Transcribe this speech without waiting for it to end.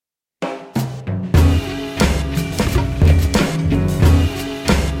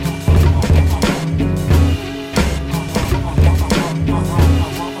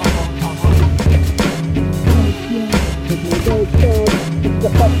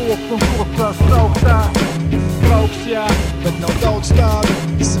koku un kokā sauktā. Draugs, jā, bet nav daudz tādu,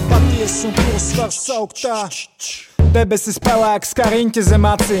 kas ir patiesa un kurus var saukt tā. Debesis pelēks kā riņķi zem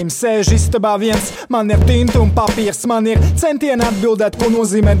acīm, sēž istabā viens, man ir tinta un papīrs, man ir centieni atbildēt, ko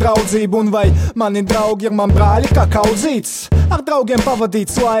nozīmē draudzība, un vai mani draugi ir man brāļi kā kaudzīts. Ar draugiem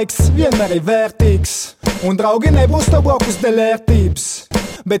pavadīts laiks vienmēr ir vērtīgs, un draugi nebūs tev blakus dēļ ērtības,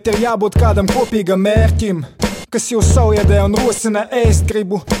 bet ir jābūt kādam kopīgam mērķim, kas jūs sauiedē un rosina ēst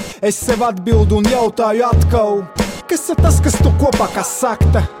gribu. Es sev atbildu un jautāju atkal, kas ir tas, kas tur kopā kā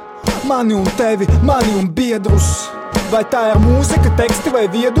sakta? Mani un tevi, mani un biedrus. Vai tā ir mūzika, teksti vai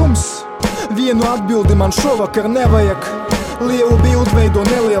viedums? Vienu atbildi man šovakar nevajag. Lielu bildu veido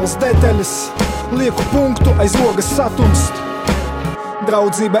nelielas detaļas. Lieku punktu aiz logas satumst.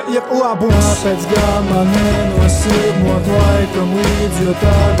 Draudzība ir labums. Kāpēc gan man nenosimot laikam līdz, jo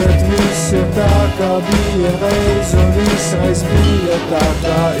tagad viss ir tā, kā bija reiz, un visreiz bija tā,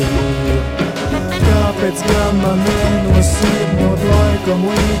 kā ir. Kāpēc gan man nenosimot laikam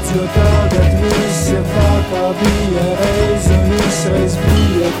līdz, jo tagad viss ir tā, kā bija reiz, un visreiz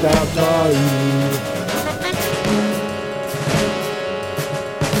bija tā, kā ir.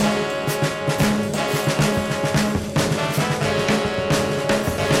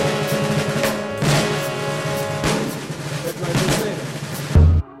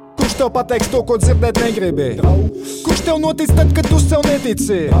 Kurš tev pateiks to, ko dzirdēt negribi? Kurš tev notic tad, kad tu sev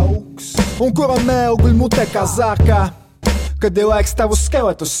netici? Un kuram mēl guļ mutē kā zārkā, kad ir laiks tavus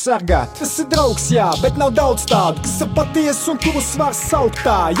skeletus sargāt? Tas ir draugs, jā, bet nav daudz tādu, kas ir patiesa un kurus var saukt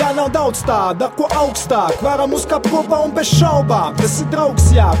tā. Jā, nav daudz tādu, ar ko augstāk varam uzkāpt kopā un bez šaubām. Tas ir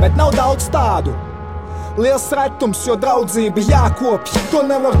draugs, jā, bet nav daudz tādu. Liels retums, jo draudzība jākopj, to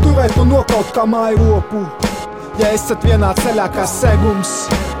nevar turēt un nokaut kā mājlopu. Ja esat vienā ceļā kā segums,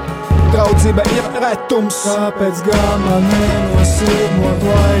 draudzība ir retums. Kāpēc gan man nenosimot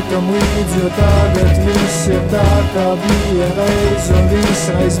laikam līdz, jo tagad viss ir tā, kā bija reiz, un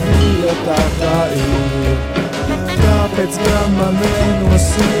visreiz bija tā, kā ir. Kāpēc gan man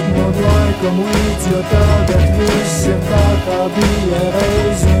nenosimot laikam līdz, jo tagad viss ir tā, kā bija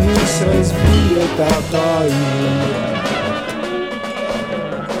reiz, un visreiz bija tā, kā ir.